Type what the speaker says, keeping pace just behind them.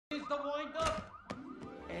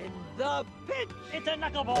The pitch! It's a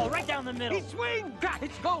knuckleball right down the middle. He swings!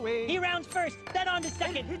 It's going! He rounds first, then on to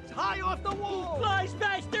second. It's high off the wall! Flies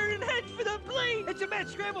past third and heads for the plate! It's a mad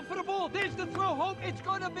scramble for the ball. There's the throw home. It's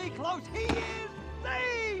going to be close. He is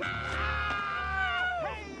safe!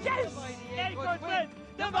 Hey, Yes! the mighty Acorns win! win!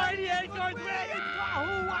 The mighty Acorns win!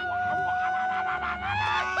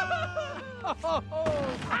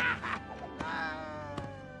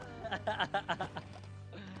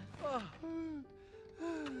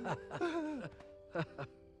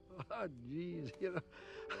 Oh, geez,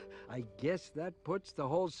 I guess that puts the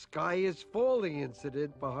whole sky is falling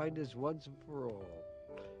incident behind us once and for all.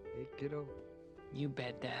 Hey, kiddo? You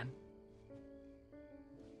bet, Dad.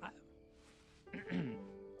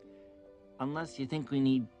 Unless you think we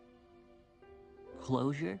need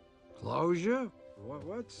closure? Closure?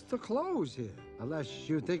 What's the close here? Unless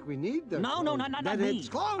you think we need the No, close. not Then me. it's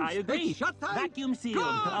closed. I agree. It's shut tight. Vacuum sealed.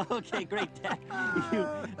 Good. Okay, great, Dad.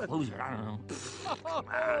 Closure, I don't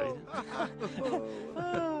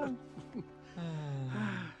know.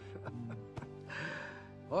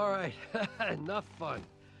 All right, enough fun.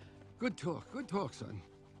 Good talk, son.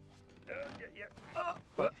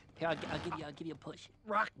 Here, I'll give you a push.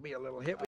 Rock me a little hit.